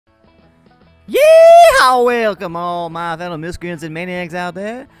Yeehaw! Welcome all my fellow miscreants and maniacs out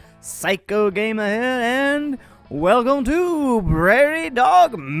there. Psycho Gamer here, and welcome to Prairie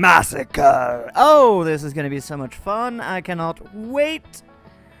Dog Massacre. Oh, this is going to be so much fun. I cannot wait.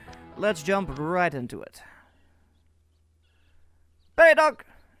 Let's jump right into it. Prairie Dog.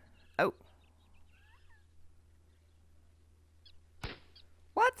 Oh.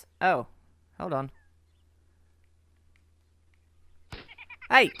 What? Oh. Hold on.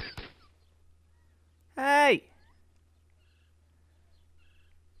 Hey. Hey!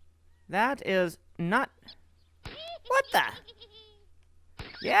 That is not... What the?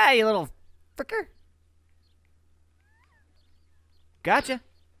 Yeah, you little fricker. Gotcha.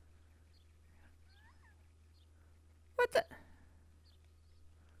 What the?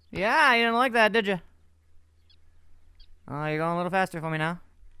 Yeah, you didn't like that, did you? Oh, you're going a little faster for me now.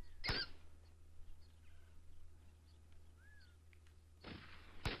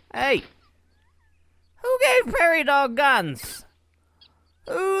 Hey! Who gave Prairie Dog guns?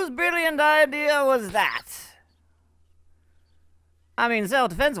 Whose brilliant idea was that? I mean,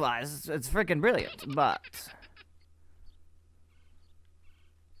 self-defense-wise, it's freaking brilliant, but...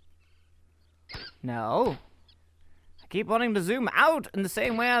 No. I keep wanting to zoom out in the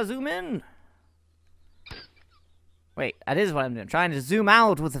same way I zoom in. Wait, that is what I'm doing. Trying to zoom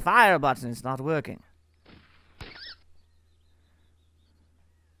out with the fire button. It's not working.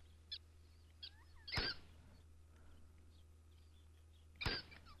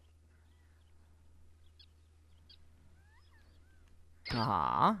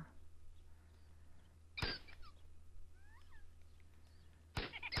 Uh-huh.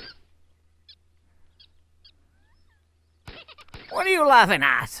 What are you laughing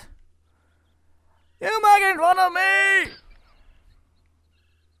at? You making fun of me?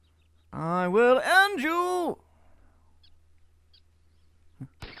 I will end you.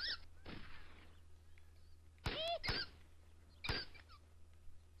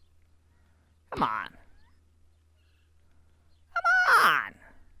 Come on. On.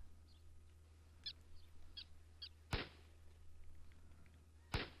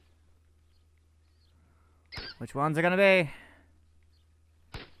 Which ones are gonna be?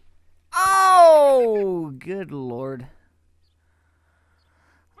 Oh, good lord.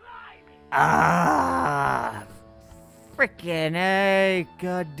 Ah, frickin' A,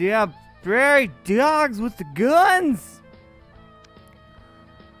 goddamn prairie dogs with the guns.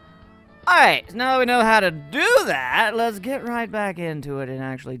 Alright, now we know how to do that. Let's get right back into it and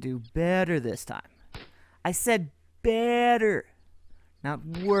actually do better this time. I said better, not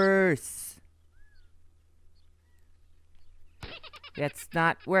worse. It's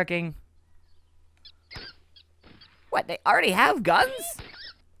not working. What, they already have guns?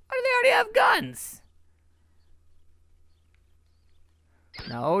 Why do they already have guns?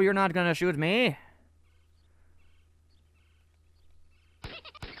 No, you're not gonna shoot me.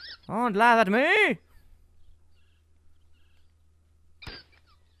 Don't laugh at me!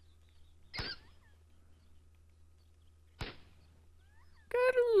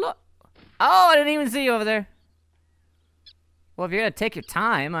 Good luck. Oh, I didn't even see you over there. Well, if you're gonna take your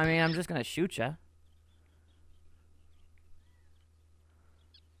time, I mean, I'm just gonna shoot you.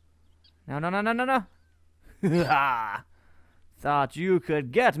 No, no, no, no, no, no. Ha! Thought you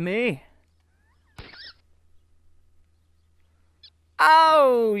could get me.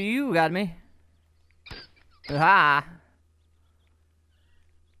 Oh, you got me. Ha!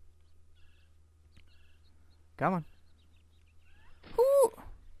 Come on. Ooh.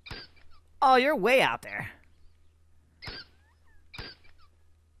 Oh, you're way out there.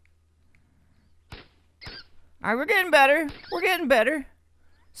 Alright, we're getting better. We're getting better.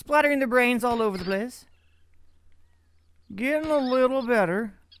 Splattering the brains all over the place. Getting a little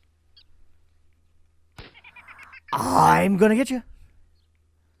better. I'm gonna get you.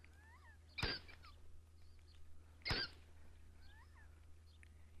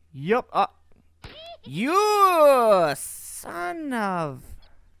 Yup, you son of...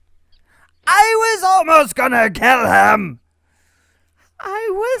 I was almost gonna kill him! I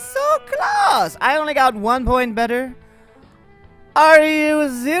was so close! I only got 1 point better. Are you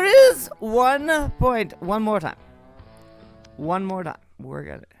serious? 1 point. One more time. One more time. We're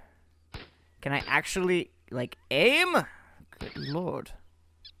gonna... Can I actually, like, aim? Good lord.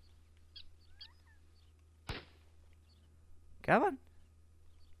 Come on.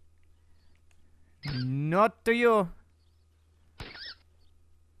 Not to you.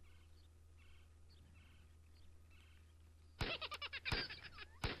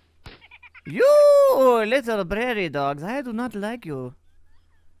 You little prairie dogs, I do not like you.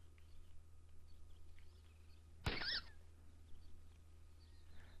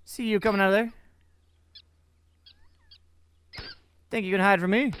 See you coming out of there. Think you can hide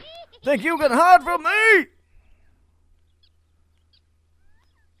from me? Think you can hide from me?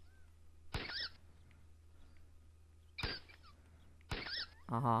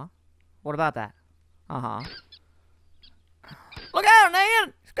 Uh-huh. What about that? Uh-huh. Look out,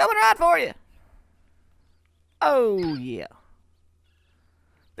 Nan! He's coming right for you! Oh, yeah.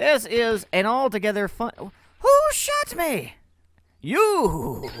 This is an altogether fun... Who shot me?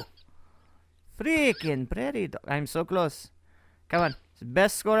 You! Freaking Prairie dog. I'm so close. Come on. It's the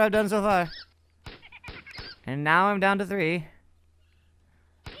best score I've done so far. And now I'm down to 3.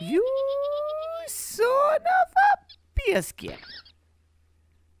 You son of a biscuit.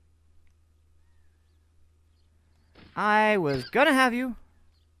 I was gonna have you.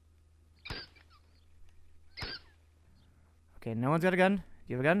 Okay, no one's got a gun. Do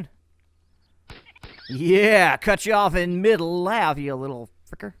you have a gun? Yeah, cut you off in mid-laugh, you little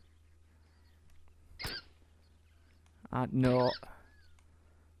fricker. No.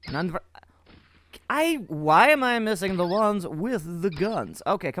 None for... Why am I missing the ones with the guns?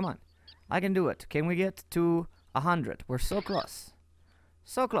 Okay, come on. I can do it. Can we get to 100? We're so close.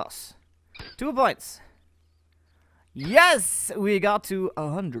 So close. 2 points. Yes! We got to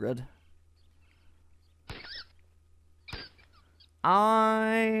 100.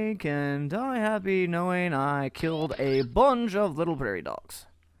 I can die happy knowing I killed a bunch of little prairie dogs.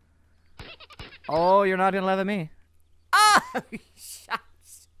 Oh, you're not gonna laugh at me. Ah!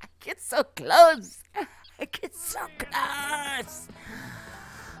 Shucks. I get so close. I get so close.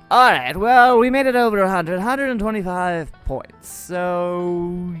 Alright, well, we made it over 100. 125 points.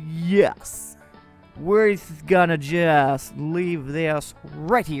 So, yes. We're gonna just leave this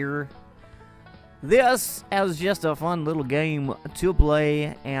right here. This is just a fun little game to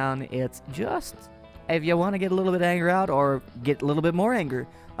play, and it's just, if you want to get a little bit of anger out or get a little bit more anger,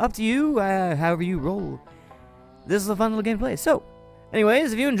 up to you, however you roll. This is a fun little game to play. So,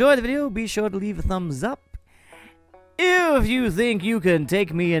 anyways, if you enjoyed the video, be sure to leave a thumbs up. If you think you can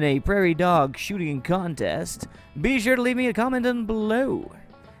take me in a prairie dog shooting contest, be sure to leave me a comment down below.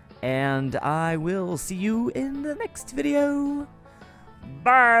 And I will see you in the next video.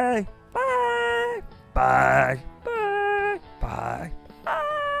 Bye. Bye. Bye.